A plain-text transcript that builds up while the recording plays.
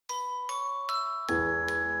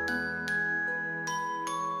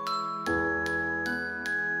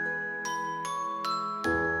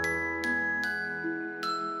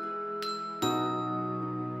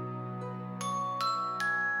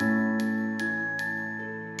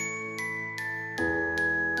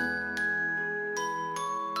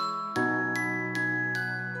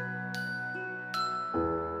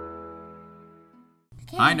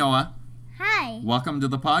Hi, Noah. Hi. Welcome to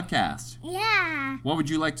the podcast. Yeah. What would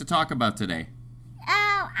you like to talk about today?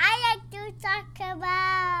 I like to talk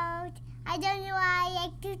about... I don't know what I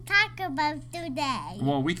like to talk about today.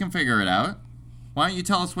 Well, we can figure it out. Why don't you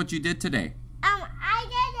tell us what you did today? I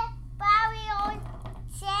did a burial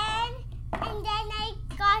sand, and then I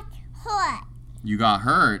got hurt. You got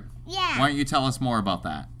hurt? Yeah. Why don't you tell us more about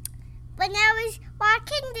that? When I was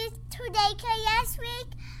walking this today, last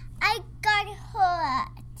week, I got hurt.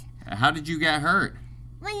 How did you get hurt?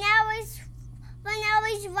 When I was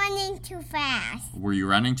running too fast. Were you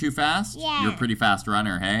running too fast? Yeah. You're a pretty fast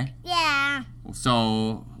runner, hey? Yeah.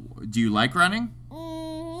 So, do you like running?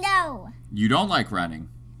 No. You don't like running.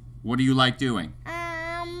 What do you like doing?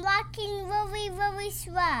 Walking really, really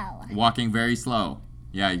slow. Walking very slow.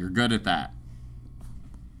 Yeah, you're good at that.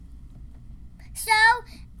 So,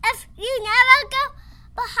 if you never go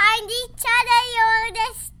behind each other, you'll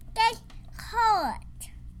just get hurt.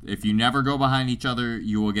 If you never go behind each other,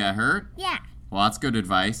 you will get hurt? Yeah. Well, that's good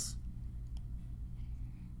advice.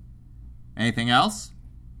 Anything else?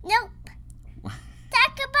 Nope.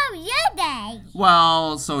 Talk about your day.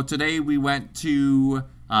 Well, so today we went to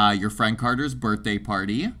your friend Carter's birthday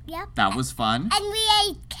party. Yep. That was fun. And we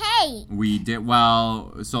ate cake. We did,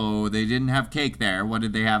 well, so they didn't have cake there. What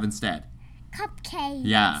did they have instead? Cupcakes.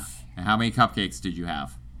 Yeah. And how many cupcakes did you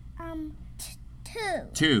have? Two.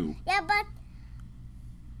 2. Yeah, but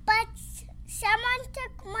someone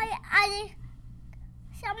took my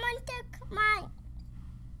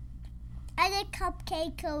other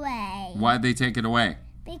cupcake away. Why'd they take it away?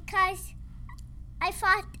 Because I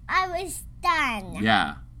thought I was done.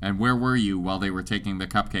 Yeah. And where were you while they were taking the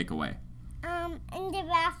cupcake away? In the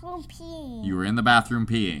bathroom peeing. You were in the bathroom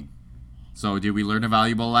peeing. So did we learn a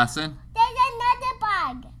valuable lesson? There's another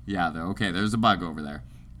bug. Yeah, okay, there's a bug over there.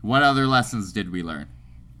 What other lessons did we learn?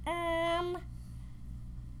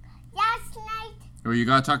 Last night. Or you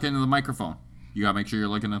gotta talk into the microphone. You gotta make sure you're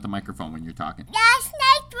looking at the microphone when you're talking. Last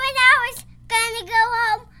night when I was gonna go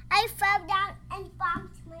home, I fell down and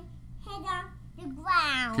bumped my head on the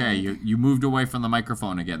ground. Okay, you moved away from the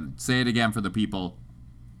microphone again. Say it again for the people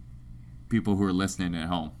who are listening at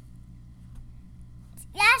home.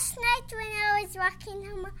 Last night when I was walking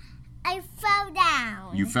home, I fell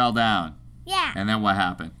down. You fell down. Yeah. And then what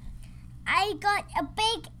happened? I got a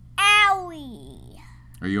big owie.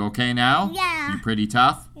 Are you okay now? Yeah. You pretty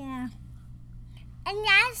tough? Yeah. And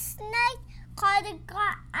last night, Carter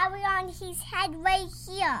got owie on his head right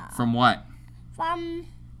here. From what? From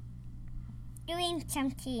doing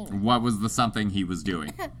something. What was the something he was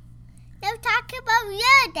doing? Now talk about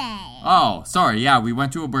your day. Oh, sorry. Yeah, we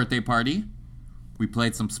went to a birthday party. We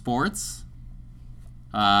played some sports.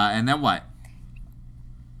 And then what?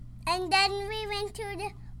 And then we went to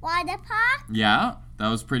the water park. Yeah, that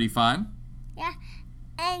was pretty fun. Yeah.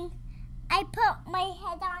 And I put my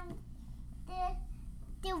head on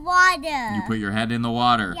the water. You put your head in the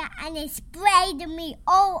water. Yeah, and it sprayed me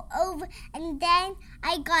all over. And then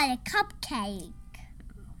I got a cupcake.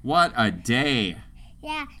 What a day.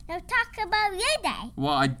 Yeah. Now talk about your day.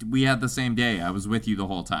 Well, we had the same day. I was with you the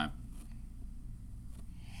whole time.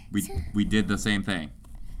 We did the same thing.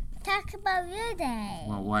 Talk about your day.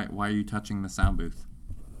 Well, why are you touching the sound booth?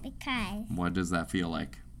 Because What does that feel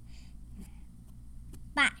like?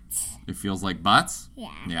 butts. It feels like butts?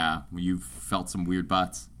 Yeah. Yeah, you've felt some weird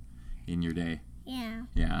butts in your day. Yeah.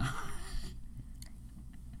 Yeah.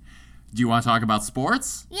 Do you want to talk about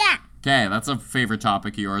sports? Yeah. Okay, that's a favorite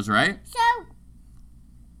topic of yours, right? So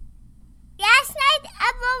last night,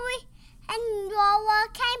 Emily and Lola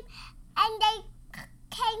came, and they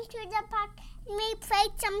came to the park. And we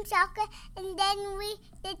played some soccer, and then we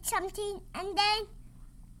did something, and then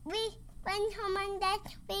we went home, and then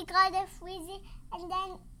we got a freezer, and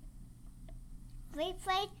then we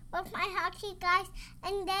played with my hockey guys,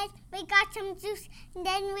 and then we got some juice, and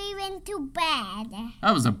then we went to bed.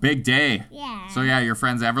 That was a big day. Yeah. So yeah, your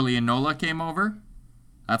friends Everly and Nola came over?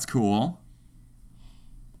 That's cool.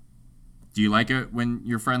 Do you like it when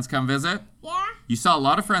your friends come visit? Yeah. You saw a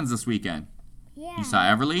lot of friends this weekend. Yeah. You saw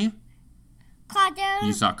Everly. Carter.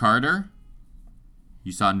 You saw Carter.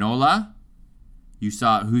 You saw Nola. You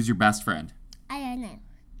saw, who's your best friend? I don't know.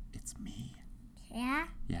 It's me. Yeah.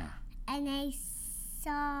 Yeah. And I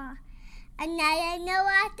saw another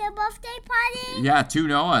Noah at the birthday party. Yeah, 2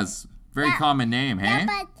 Noahs. Very Yeah. common name, hey? Yeah,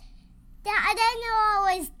 but the other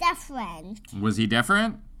Noah was different. Was he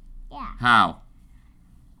different? Yeah. How?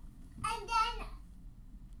 And then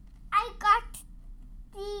I got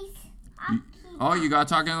these hockey Oh, you got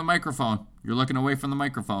talking to the microphone. You're looking away from the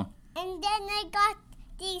microphone. And then I got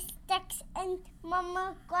these sticks, and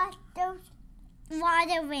Mama got those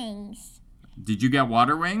water rings. Did you get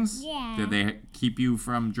water wings? Yeah. Did they keep you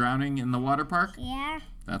from drowning in the water park? Yeah.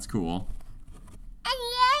 That's cool. And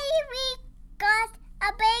yay, we got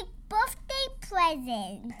a big birthday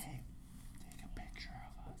present. Babe, take a picture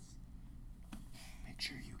of us. Make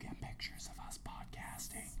sure you get pictures of us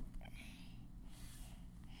podcasting.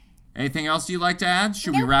 Anything else you'd like to add?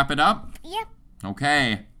 Should we wrap it up? Yep.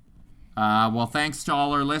 Okay. Well, thanks to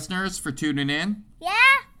all our listeners for tuning in. Yeah.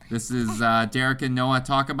 This is Derek and Noah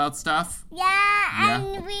Talk About Stuff. Yeah,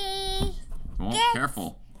 and we Oh, get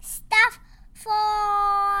careful. stuff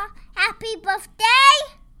for happy birthday.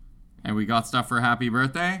 And we got stuff for happy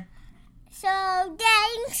birthday. So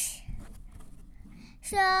thanks.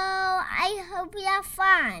 So I hope you have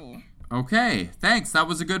fun. Okay, thanks. That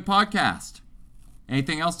was a good podcast.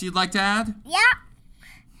 Anything else you'd like to add? Yeah.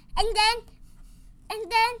 And then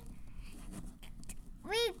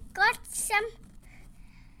we got some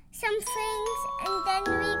things, and then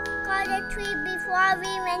we got a treat before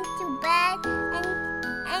we went to bed,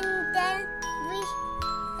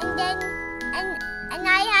 and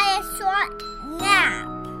I had a short nap.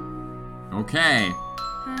 Okay.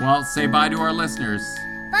 Well, say bye to our listeners.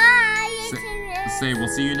 Bye, listeners. Say we'll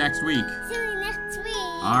see you next week. See you next week.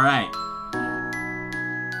 All right.